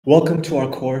Welcome to our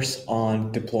course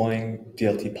on deploying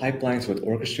DLT pipelines with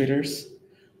orchestrators.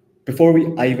 Before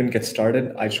I even get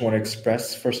started, I just want to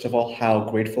express, first of all, how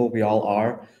grateful we all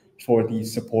are for the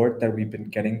support that we've been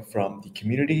getting from the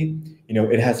community.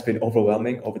 It has been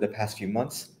overwhelming over the past few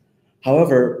months.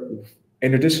 However,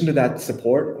 in addition to that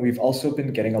support, we've also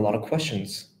been getting a lot of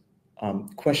questions,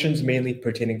 questions mainly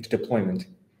pertaining to deployment.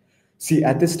 See,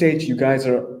 at this stage, you guys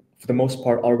are, for the most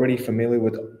part, already familiar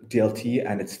with DLT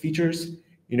and its features.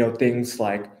 Things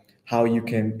like how you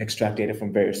can extract data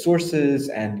from various sources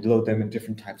and load them in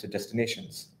different types of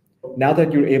destinations. Now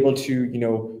that you're able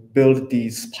to, build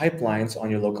these pipelines on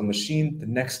your local machine, the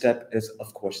next step is,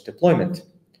 of course, deployment.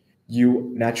 You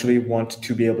naturally want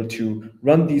to be able to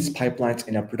run these pipelines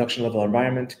in a production level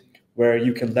environment where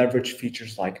you can leverage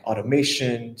features like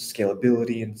automation,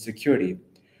 scalability, and security.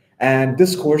 And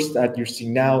this course that you're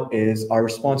seeing now is our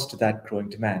response to that growing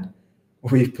demand.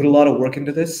 We've put a lot of work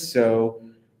into this, so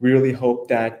we really hope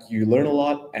that you learn a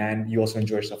lot and you also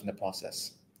enjoy yourself in the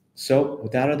process. So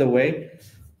with that out of the way,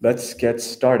 let's get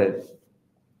started.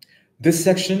 This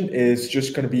section is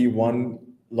just going to be one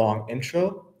long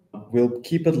intro. We'll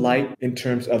keep it light in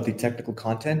terms of the technical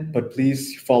content, but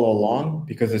please follow along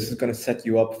because this is going to set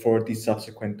you up for the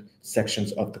subsequent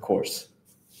sections of the course.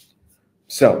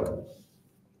 So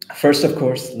first, of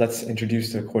course, let's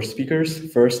introduce the course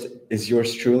speakers. First is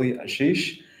yours truly,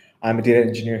 Ashish. I'm a data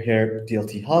engineer here at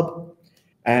DLT Hub.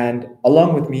 And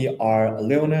along with me are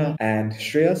Leona and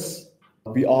Shreyas.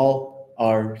 We all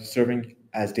are serving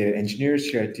as data engineers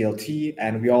here at DLT,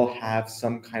 and we all have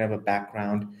some kind of a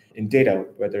background in data,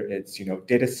 whether it's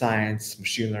data science,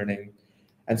 machine learning,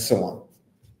 and so on.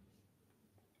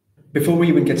 Before we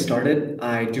even get started,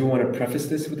 I do want to preface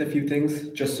this with a few things,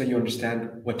 just so you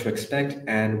understand what to expect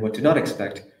and what to not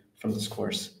expect from this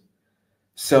course.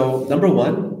 So number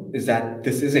one is that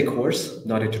this is a course,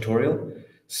 not a tutorial.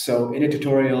 So in a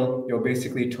tutorial, you're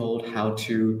basically told how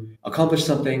to accomplish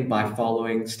something by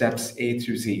following steps A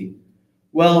through Z.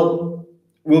 Well,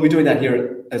 we'll be doing that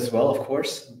here as well, of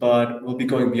course, but we'll be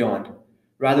going beyond.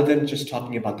 Rather than just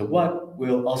talking about the what,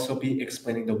 we'll also be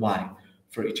explaining the why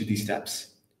for each of these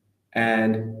steps.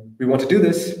 And we want to do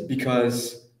this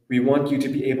because we want you to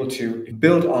be able to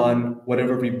build on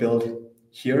whatever we build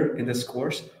here in this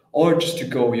course, or just to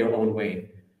go your own way.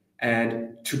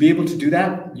 And to be able to do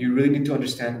that, you really need to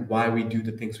understand why we do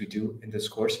the things we do in this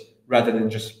course, rather than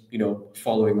just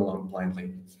following along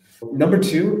blindly. Number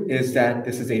two is that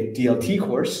this is a DLT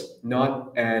course,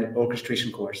 not an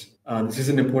orchestration course. This is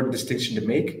an important distinction to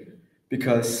make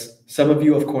because some of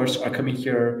you, of course, are coming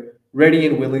here ready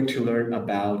and willing to learn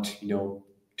about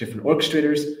different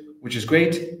orchestrators, which is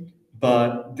great,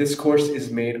 but this course is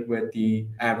made with the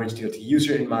average DLT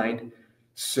user in mind.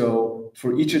 So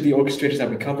for each of the orchestrators that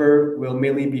we cover, we'll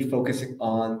mainly be focusing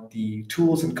on the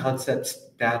tools and concepts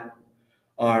that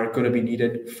are going to be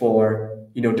needed for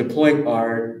deploying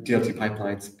our DLT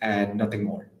pipelines and nothing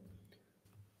more.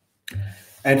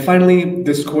 And finally,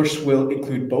 this course will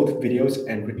include both videos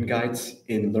and written guides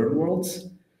in Learn Worlds.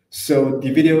 So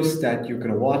the videos that you're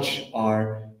going to watch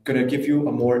are going to give you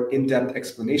a more in-depth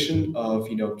explanation of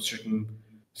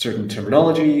certain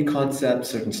terminology, concepts,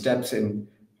 certain steps in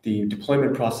the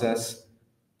deployment process,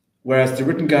 whereas the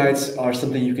written guides are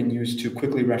something you can use to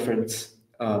quickly reference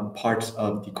parts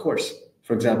of the course.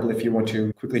 For example, if you want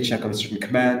to quickly check on a certain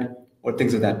command or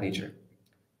things of that nature.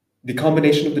 The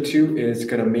combination of the two is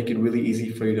going to make it really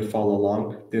easy for you to follow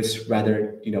along this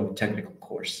rather technical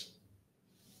course.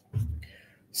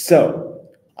 So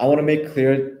I want to make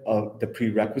clear the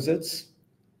prerequisites.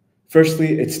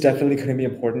 Firstly, it's definitely going to be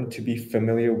important to be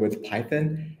familiar with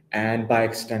Python and by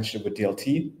extension with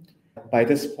DLT. By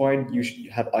this point, you should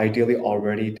have ideally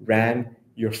already ran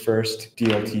your first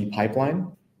DLT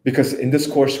pipeline, because in this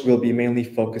course, we'll be mainly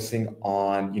focusing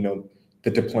on the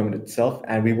deployment itself,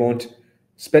 and we won't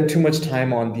spend too much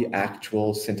time on the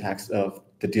actual syntax of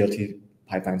the DLT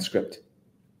pipeline script.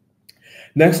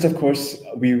 Next, of course,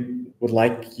 we would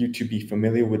like you to be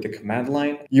familiar with the command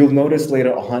line. You'll notice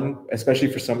later on,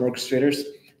 especially for some orchestrators,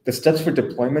 the steps for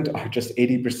deployment are just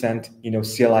 80%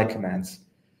 CLI commands.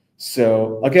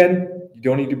 So again, you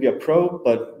don't need to be a pro,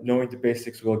 but knowing the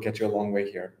basics will get you a long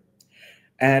way here.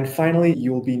 And finally,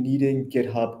 you will be needing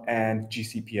GitHub and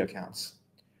GCP accounts.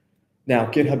 Now,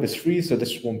 GitHub is free, so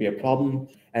this won't be a problem.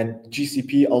 And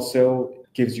GCP also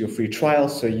gives you a free trial,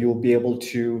 so you'll be able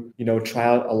to try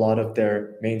out a lot of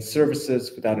their main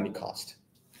services without any cost.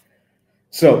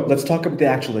 So let's talk about the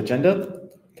actual agenda.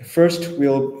 First,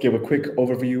 we'll give a quick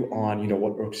overview on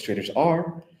what orchestrators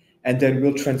are, and then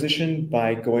we'll transition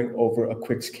by going over a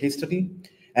quick case study.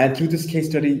 And through this case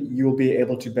study, you'll be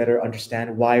able to better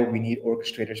understand why we need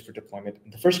orchestrators for deployment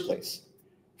in the first place.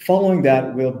 Following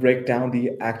that, we'll break down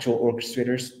the actual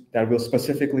orchestrators that we'll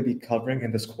specifically be covering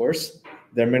in this course.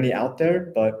 There are many out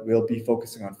there, but we'll be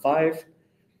focusing on 5.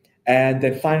 And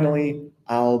then finally,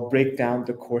 I'll break down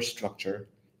the course structure,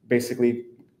 basically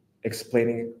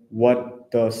explaining what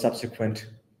the subsequent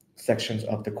sections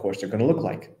of the course are going to look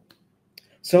like.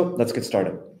 So let's get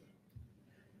started.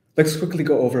 Let's quickly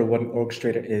go over what an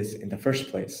orchestrator is in the first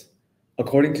place.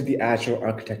 According to the Azure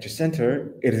Architecture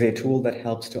Center, it is a tool that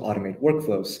helps to automate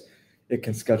workflows. It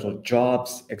can schedule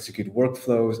jobs, execute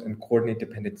workflows, and coordinate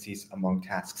dependencies among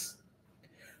tasks.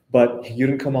 But you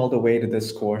didn't come all the way to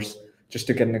this course just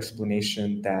to get an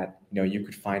explanation that you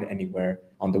could find anywhere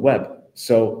on the web.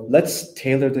 So let's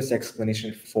tailor this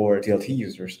explanation for DLT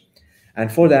users. And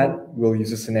for that, we'll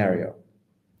use a scenario.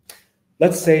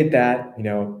 Let's say that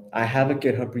I have a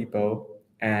GitHub repo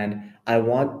and I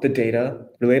want the data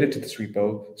related to this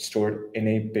repo stored in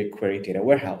a BigQuery data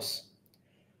warehouse.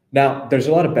 Now, there's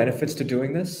a lot of benefits to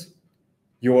doing this.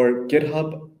 Your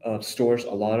GitHub stores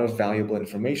a lot of valuable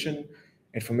information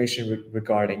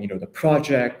regarding the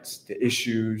projects, the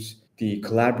issues, the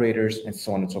collaborators, and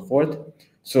so on and so forth.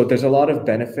 So there's a lot of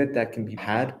benefit that can be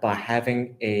had by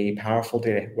having a powerful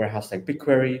data warehouse like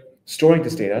BigQuery, storing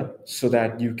this data so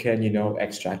that you can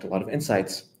extract a lot of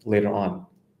insights later on.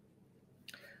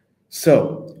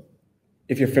 So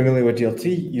if you're familiar with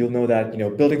DLT, you'll know that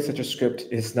building such a script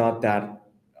is not that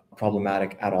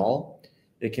problematic at all.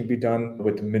 It can be done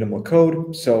with minimal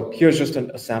code. So here's just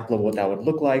a sample of what that would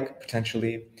look like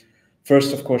potentially.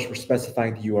 First, of course, we're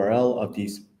specifying the URL of the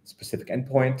specific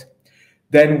endpoint.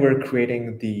 Then we're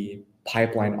creating the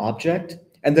pipeline object,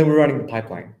 and then we're running the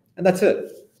pipeline. And that's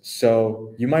it.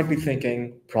 So you might be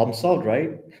thinking, problem solved,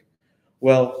 right?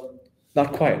 Well,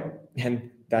 not quite. And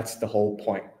that's the whole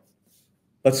point.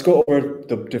 Let's go over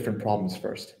the different problems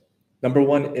first. Number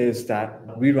 1 is that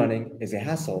rerunning is a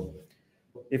hassle.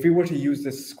 If we were to use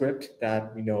this script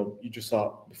that you just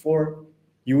saw before,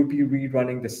 you would be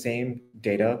rerunning the same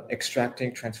data,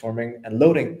 extracting, transforming, and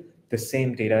loading the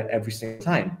same data every single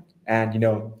time. And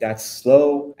that's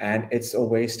slow and it's a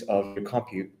waste of your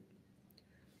compute.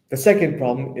 The second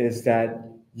problem is that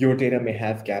your data may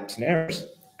have gaps and errors.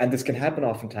 And this can happen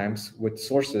oftentimes with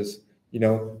sources.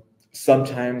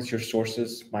 Sometimes your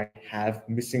sources might have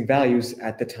missing values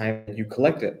at the time that you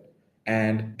collect it.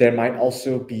 And there might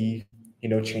also be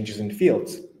changes in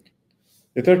fields.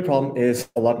 The third problem is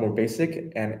a lot more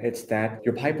basic, and it's that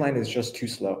your pipeline is just too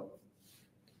slow.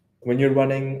 When you're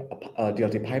running a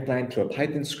DLT pipeline to a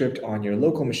Python script on your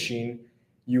local machine,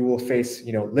 you will face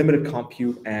limited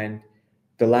compute and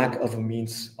the lack of a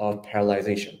means of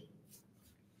parallelization.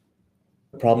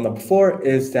 Problem number 4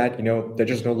 is that there's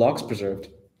just no logs preserved.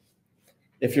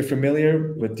 If you're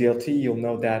familiar with DLT, you'll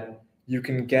know that you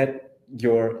can get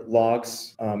your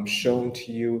logs shown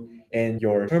to you in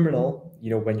your terminal,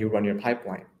 when you run your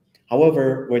pipeline.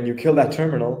 However, when you kill that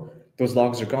terminal, those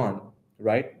logs are gone,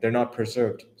 right? They're not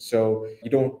preserved. So you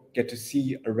don't get to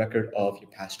see a record of your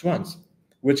past runs,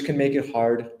 which can make it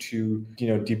hard to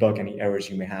debug any errors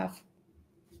you may have.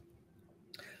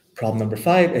 Problem number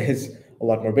 5 is a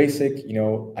lot more basic.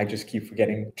 I just keep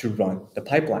forgetting to run the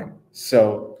pipeline.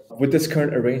 So with this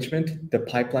current arrangement, the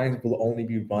pipelines will only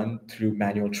be run through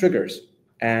manual triggers.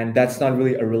 And that's not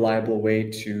really a reliable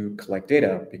way to collect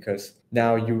data, because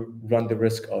now you run the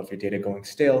risk of your data going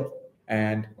stale,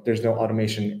 and there's no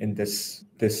automation in this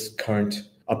current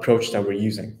approach that we're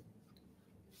using.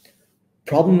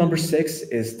 Problem number 6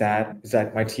 is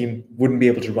that my team wouldn't be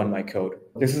able to run my code.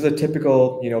 This is a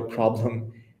typical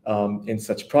problem in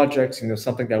such projects.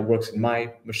 Something that works in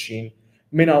my machine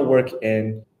may not work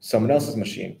in someone else's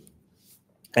machine.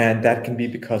 And that can be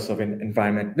because of an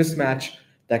environment mismatch.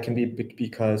 That can be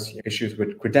because issues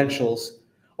with credentials.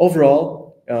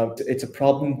 Overall, it's a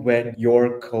problem when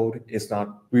your code is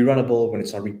not rerunnable, when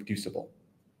it's not reproducible.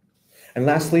 And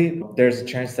lastly, there's a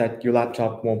chance that your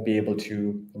laptop won't be able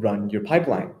to run your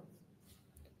pipeline.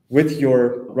 With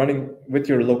your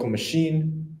local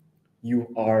machine,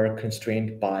 you are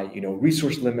constrained by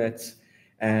resource limits,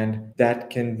 and that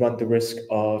can run the risk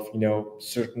of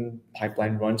certain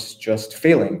pipeline runs just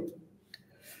failing.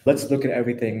 Let's look at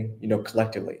everything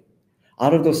collectively.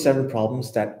 Out of those 7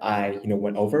 problems that I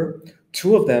went over,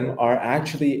 2 of them are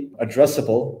actually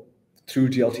addressable through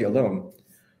DLT alone.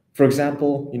 For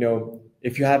example,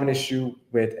 if you have an issue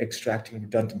with extracting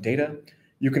redundant data,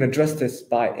 you can address this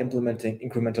by implementing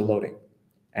incremental loading.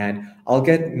 And I'll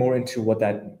get more into what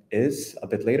that is a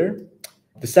bit later.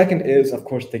 The second is, of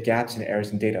course, the gaps and errors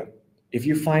in data. If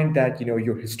you find that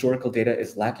your historical data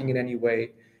is lacking in any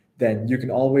way, then you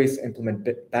can always implement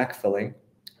backfilling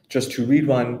just to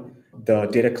rerun the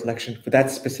data collection for that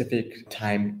specific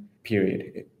time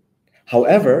period.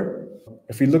 However,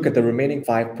 if we look at the remaining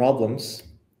 5 problems,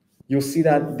 you'll see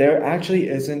that there actually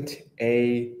isn't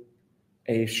a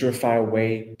surefire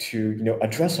way to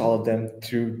address all of them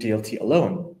through DLT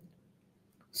alone.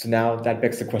 So now that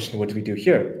begs the question, what do we do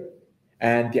here?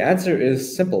 And the answer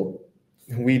is simple.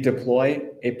 We deploy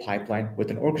a pipeline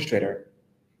with an orchestrator.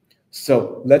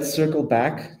 So let's circle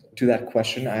back to that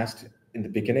question asked in the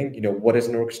beginning, what is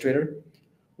an orchestrator?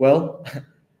 Well,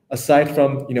 aside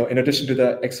from, in addition to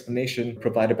the explanation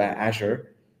provided by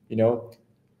Azure, in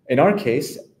our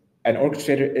case, an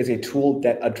orchestrator is a tool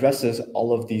that addresses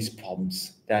all of these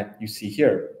problems that you see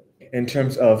here. In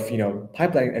terms of,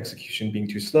 pipeline execution being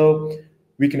too slow,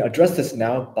 we can address this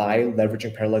now by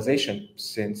leveraging parallelization,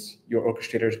 since your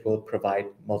orchestrators will provide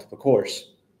multiple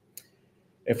cores.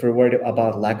 If we're worried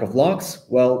about lack of logs,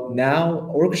 well,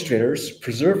 now orchestrators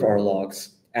preserve our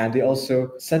logs and they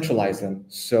also centralize them.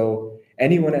 So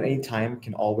anyone at any time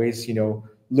can always,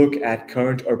 look at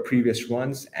current or previous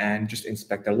runs and just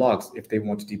inspect their logs if they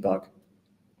want to debug.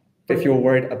 If you're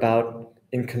worried about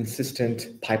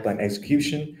inconsistent pipeline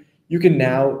execution, you can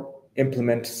now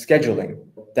implement scheduling.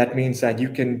 That means that you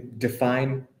can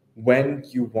define when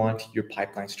you want your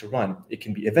pipelines to run. It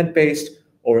can be event-based,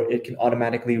 or it can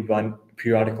automatically run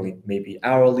periodically, maybe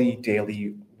hourly,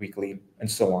 daily, weekly,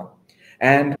 and so on.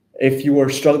 And if you are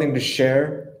struggling to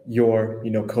share your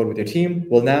code with your team,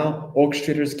 well, now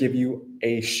orchestrators give you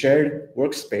a shared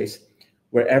workspace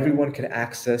where everyone can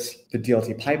access the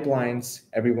DLT pipelines,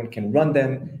 everyone can run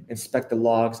them, inspect the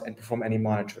logs, and perform any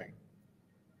monitoring.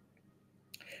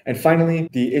 And finally,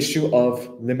 the issue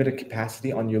of limited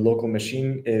capacity on your local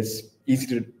machine is easy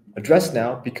to address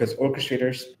now because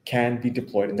orchestrators can be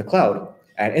deployed in the cloud.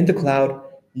 And in the cloud,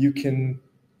 you can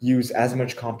use as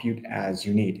much compute as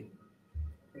you need.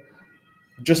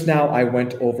 Just now, I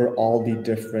went over all the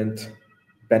different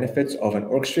benefits of an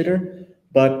orchestrator,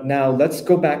 but now let's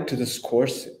go back to this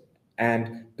course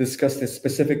and discuss the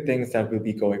specific things that we'll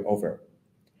be going over.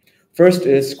 First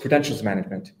is credentials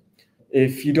management.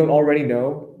 If you don't already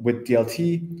know, with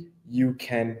DLT, you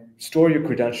can store your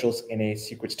credentials in a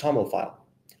secrets toml file.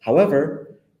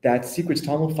 However, that secrets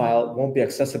toml file won't be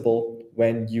accessible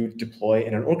when you deploy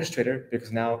in an orchestrator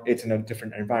because now it's in a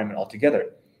different environment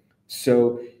altogether.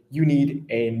 So you need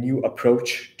a new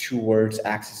approach towards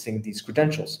accessing these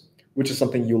credentials, which is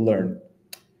something you'll learn.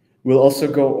 We'll also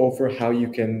go over how you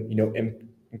can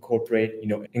incorporate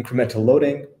incremental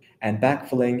loading and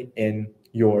backfilling in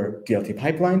your DLT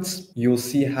pipelines. You'll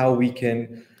see how we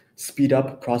can speed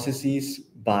up processes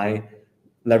by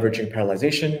leveraging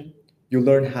parallelization. You'll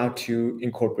learn how to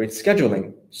incorporate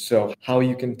scheduling. So how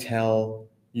you can tell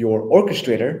your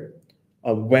orchestrator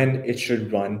when it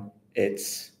should run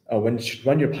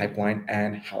your pipeline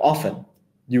and how often.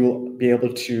 You will be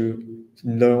able to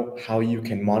know how you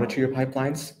can monitor your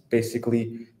pipelines,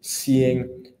 basically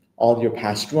seeing all your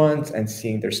past runs and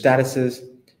seeing their statuses.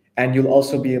 And you'll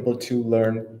also be able to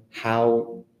learn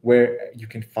where you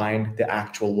can find the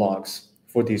actual logs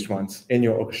for these runs in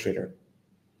your orchestrator.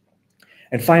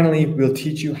 And finally, we'll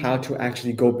teach you how to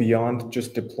actually go beyond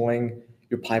just deploying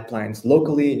your pipelines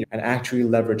locally and actually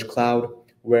leverage cloud,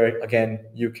 where again,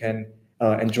 you can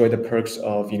enjoy the perks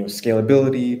of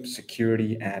scalability,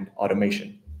 security, and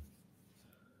automation.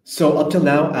 So up till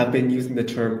now, I've been using the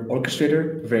term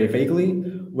orchestrator very vaguely,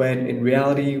 when in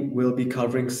reality, we'll be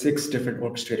covering 6 different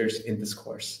orchestrators in this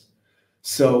course.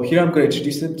 So here I'm going to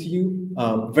introduce them to you,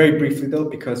 very briefly though,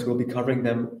 because we'll be covering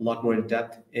them a lot more in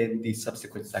depth in the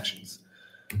subsequent sections.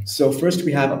 So first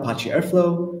we have Apache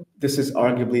Airflow. This is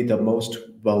arguably the most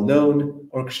well-known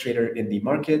orchestrator in the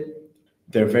market.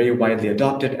 They're very widely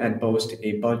adopted and boast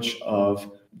a bunch of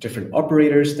different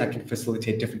operators that can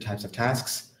facilitate different types of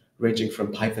tasks, ranging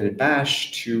from Python and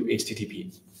Bash to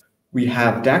HTTP. We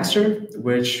have Dagster,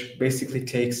 which basically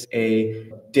takes a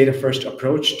data-first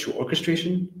approach to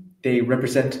orchestration. They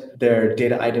represent their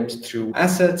data items through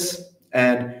assets,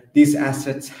 and these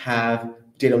assets have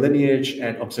data lineage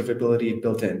and observability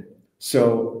built in.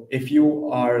 So if you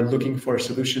are looking for a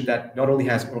solution that not only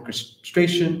has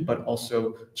orchestration, but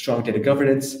also strong data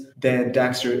governance, then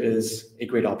Dagster is a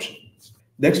great option.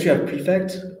 Next, we have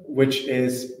Prefect, which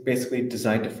is basically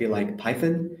designed to feel like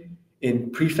Python.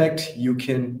 In Prefect, you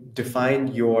can define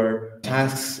your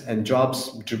tasks and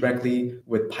jobs directly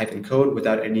with Python code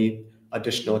without any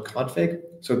additional config.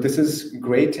 So this is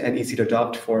great and easy to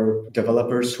adopt for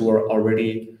developers who are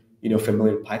already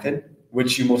familiar with Python,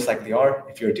 which you most likely are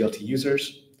if you're DLT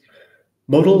users.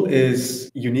 Modal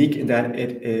is unique in that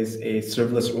it is a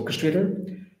serverless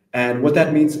orchestrator, And what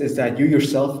that means is that you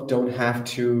yourself don't have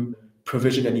to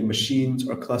provision any machines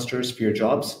or clusters for your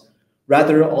jobs.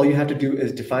 Rather, all you have to do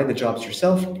is define the jobs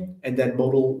yourself, and then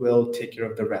Modal will take care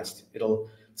of the rest. It'll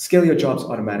scale your jobs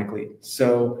automatically.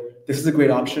 So this is a great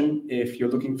option if you're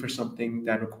looking for something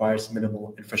that requires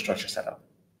minimal infrastructure setup.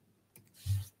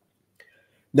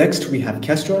 Next, we have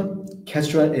Kestra.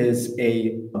 Kestra is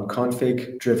a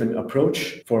config-driven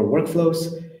approach for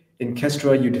workflows. In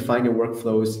Kestra, you define your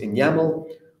workflows in YAML,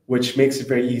 which makes it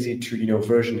very easy to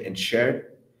version and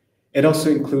share. It also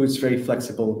includes very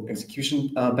flexible execution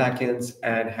backends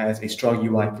and has a strong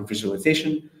UI for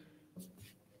visualization.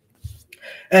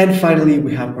 And finally,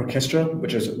 we have Orchestra,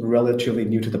 which is relatively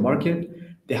new to the market.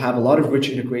 They have a lot of rich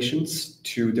integrations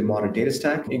to the modern data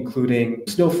stack, including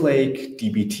Snowflake,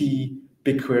 dbt,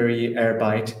 BigQuery,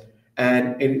 Airbyte,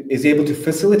 and it is able to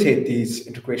facilitate these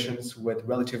integrations with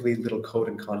relatively little code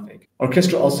and config.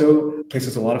 Orchestra also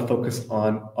places a lot of focus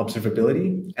on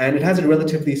observability, and it has a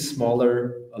relatively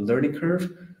smaller learning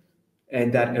curve,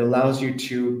 and that it allows you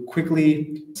to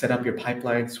quickly set up your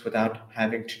pipelines without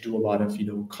having to do a lot of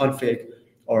config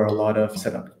or a lot of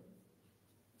setup.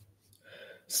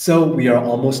 So we are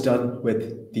almost done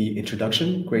with the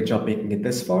introduction. Great job making it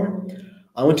this far.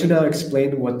 I want to now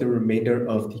explain what the remainder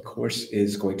of the course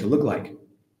is going to look like.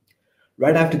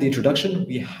 Right after the introduction,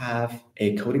 we have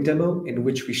a coding demo in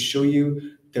which we show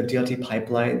you the DLT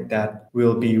pipeline that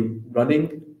we'll be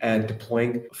running and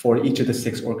deploying for each of the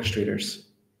 6 orchestrators.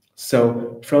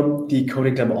 So from the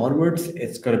coding demo onwards,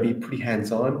 it's going to be pretty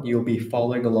hands-on. You'll be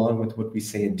following along with what we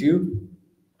say and do.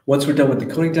 Once we're done with the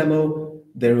coding demo,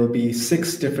 there will be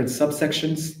 6 different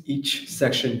subsections, each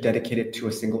section dedicated to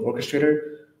a single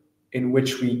orchestrator, in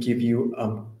which we give you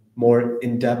a more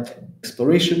in-depth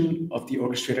exploration of the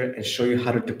orchestrator and show you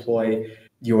how to deploy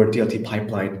your DLT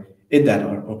pipeline in that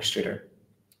orchestrator.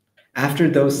 After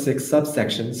those 6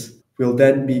 subsections, we'll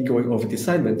then be going over the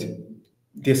assignment.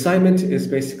 The assignment is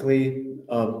basically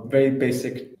a very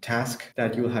basic task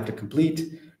that you'll have to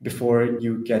complete before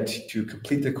you get to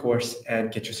complete the course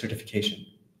and get your certification.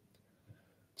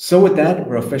 So with that,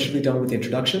 we're officially done with the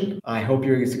introduction. I hope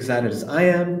you're as excited as I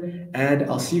am, and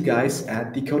I'll see you guys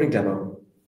at the coding demo.